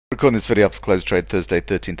recording this video after close trade Thursday,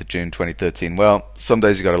 13th of June 2013. Well, some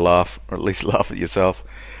days you got to laugh, or at least laugh at yourself.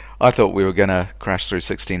 I thought we were going to crash through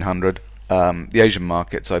 1600. The Asian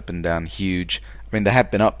markets opened down huge. I mean, they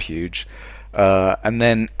had been up huge. And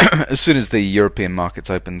then as soon as the European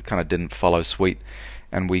markets opened, kind of didn't follow suit.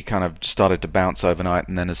 And we kind of started to bounce overnight.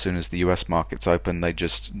 And then as soon as the US markets opened, they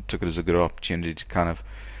just took it as a good opportunity to kind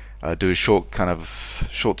of do a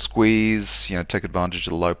short squeeze, take advantage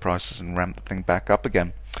of the low prices and ramp the thing back up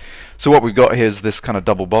again. So what we've got here is this kind of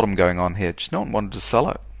double bottom going on here. Just no one wanted to sell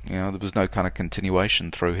it. There was no kind of continuation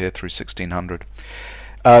through here through 1600.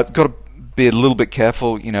 Got to be a little bit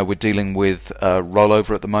careful. We're dealing with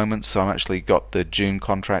rollover at the moment, so I'm actually got the June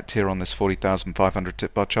contract here on this 40,500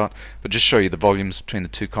 tip bar chart, but just show you the volumes between the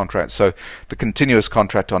two contracts. So the continuous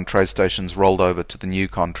contract on TradeStations rolled over to the new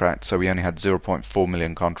contract, so we only had 0.4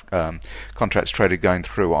 million contracts traded going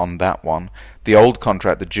through on that one. The old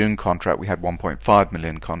contract, the June contract, we had 1.5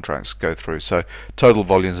 million contracts go through, so total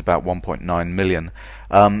volume is about 1.9 million.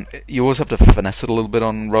 You always have to finesse it a little bit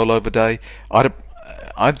on rollover day.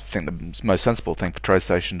 I think the most sensible thing for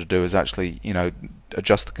TradeStation to do is actually,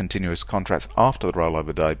 adjust the continuous contracts after the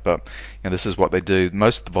rollover day. But this is what they do.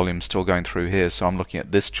 Most of the volume's still going through here, so I'm looking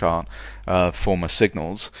at this chart, former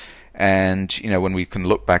signals, and when we can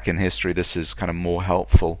look back in history, this is kind of more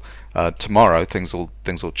helpful. Tomorrow things will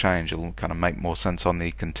change. It'll kind of make more sense on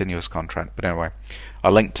the continuous contract. But anyway, I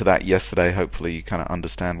linked to that yesterday. Hopefully you kind of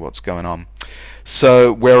understand what's going on.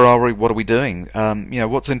 So where are we? What are we doing?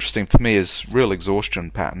 What's interesting for me is real exhaustion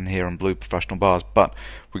pattern here on blue professional bars, but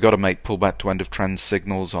we've got to make pullback to end of trend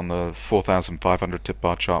signals on the 4,500 tip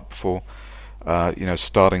bar chart before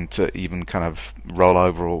starting to even kind of roll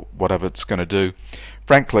over or whatever it's going to do.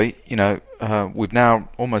 Frankly, we've now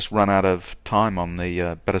almost run out of time on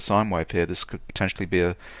the better sine wave here. This could potentially be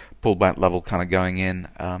a pullback level kind of going in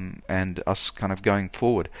and us kind of going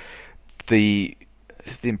forward. The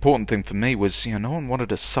important thing for me was no one wanted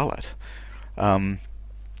to sell it. I'm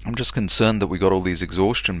just concerned that we got all these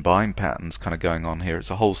exhaustion buying patterns kind of going on here.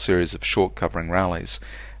 It's a whole series of short covering rallies.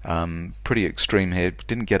 Pretty extreme here.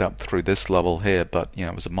 Didn't get up through this level here, but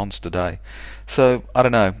it was a monster day. So I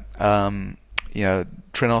don't know.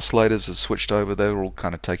 Trend oscillators have switched over. They're all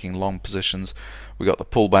kind of taking long positions. We got the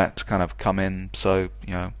pullback to kind of come in. So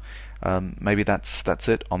maybe that's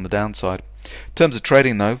it on the downside. In terms of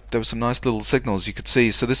trading, though, there were some nice little signals you could see.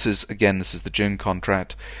 So this is the June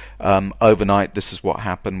contract. Overnight, this is what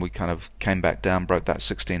happened. We kind of came back down, broke that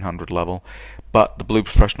 1600 level, but the blue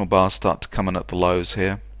professional bars start to come in at the lows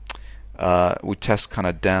here. We test kind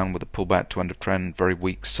of down with a pullback to end of trend, very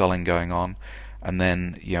weak selling going on, and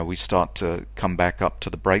then we start to come back up to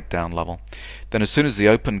the breakdown level. Then as soon as the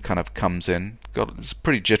open kind of comes in, it's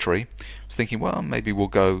pretty jittery. I was thinking, well, maybe we'll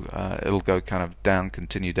go, it'll go kind of down,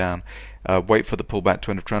 continue down. Wait for the pullback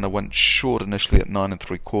to end of trend. I went short initially at 9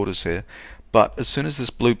 3/4 here, but as soon as this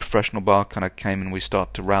blue professional bar kind of came in, we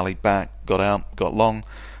start to rally back, got out, got long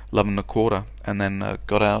 11 1/4, and then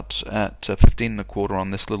got out at 15 1/4 on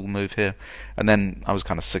this little move here. And then I was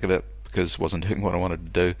kind of sick of it because it wasn't doing what I wanted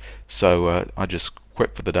to do, so I just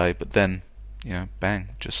quit for the day. But then bang,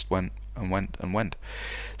 just went and went and went.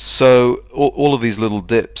 So all of these little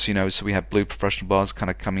dips, so we have blue professional bars kind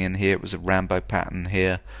of coming in here. It was a Rambo pattern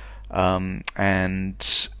here, and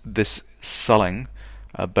this selling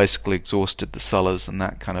basically exhausted the sellers, and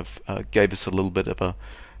that kind of gave us a little bit of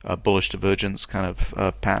a bullish divergence kind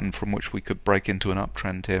of pattern from which we could break into an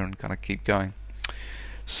uptrend here and kind of keep going.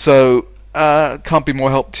 So can't be more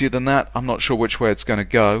help to you than that. I'm not sure which way it's going to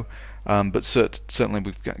go, but certainly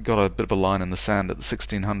we've got a bit of a line in the sand at the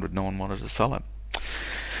 1600. No one wanted to sell it.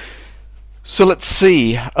 So let's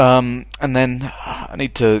see, and then I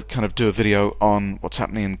need to kind of do a video on what's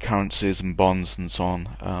happening in currencies and bonds and so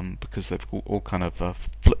on, because they've all kind of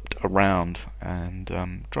flipped around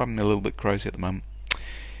and driving me a little bit crazy at the moment.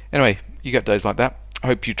 Anyway, you get days like that. I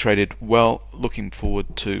hope you traded well. Looking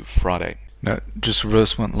forward to Friday. No, just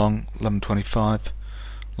reverse went long 11.25,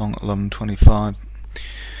 long at 11.25.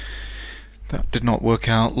 That did not work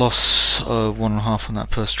out. Loss of 1.5 on that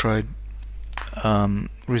first trade.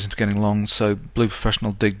 Reason for getting long, so blue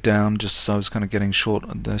professional dig down just as I was kind of getting short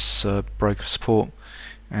at this break of support,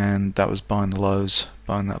 and that was buying the lows,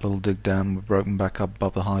 buying that little dig down. We've broken back up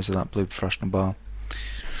above the highs of that blue professional bar.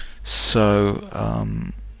 So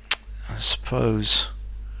I suppose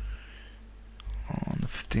on the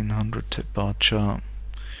 1500 tip bar chart,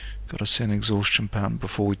 got to see an exhaustion pattern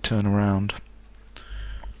before we turn around.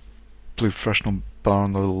 Blue professional bar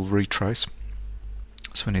on the little retrace,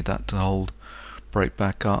 so we need that to hold, break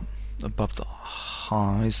back up above the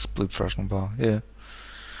highs. Blue professional bar here,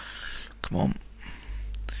 come on,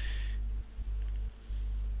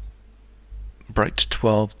 break to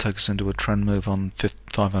 12, take us into a trend move on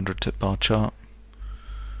 500 tip bar chart,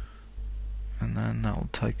 and then that will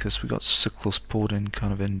take us, we got cyclical support in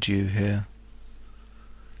kind of in due here.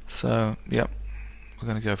 So yep, we're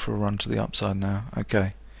going to go for a run to the upside now.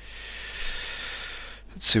 Okay,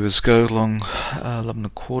 let's see where this goes along 11 and a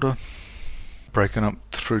quarter, breaking up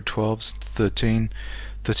through 12s,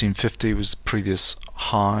 1350 was the previous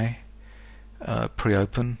high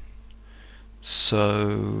pre-open.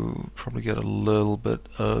 So probably get a little bit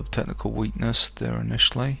of technical weakness there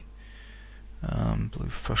initially. Blue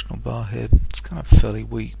professional bar here, it's kind of fairly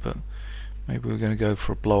weak, but maybe we're going to go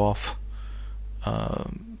for a blow off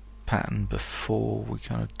pattern before we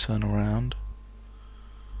kind of turn around.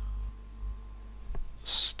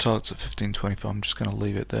 Starts at 15.25. I'm just going to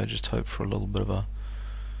leave it there, just hope for a little bit of a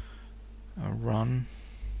run.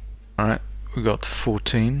 Alright, we got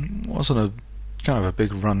 14. Wasn't a kind of a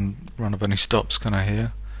big run of any stops kind of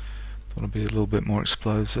here. Thought it'd be a little bit more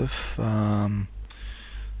explosive.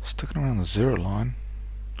 Sticking around the zero line.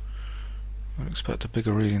 I'd expect a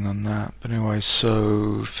bigger reading than that. But anyway,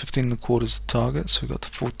 so 15 and a quarter is the target. So we got to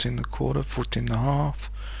 14 and a quarter, 14 and a half.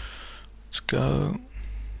 Let's go.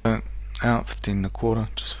 Out 15 and a quarter,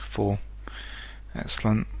 just for 4.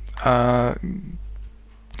 Excellent. I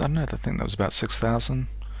don't know, I think that was about 6,000.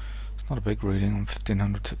 It's not a big reading on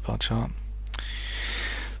 1500 tip bar chart.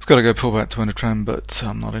 It's got to go pull back to end of trend, but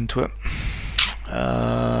I'm not into it.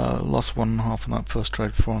 Lost 1.5 on that first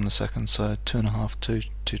trade, 4 on the second, so 2.5,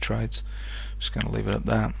 two trades. Just going to leave it at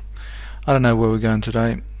that. I don't know where we're going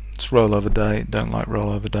today. It's rollover day. Don't like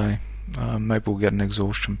rollover day. Maybe we'll get an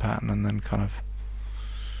exhaustion pattern and then kind of,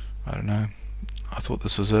 I don't know. I thought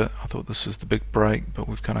this was it. I thought this was the big break, but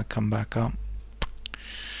we've kind of come back up.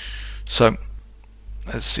 So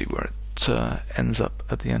let's see where it ends up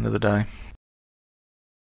at the end of the day.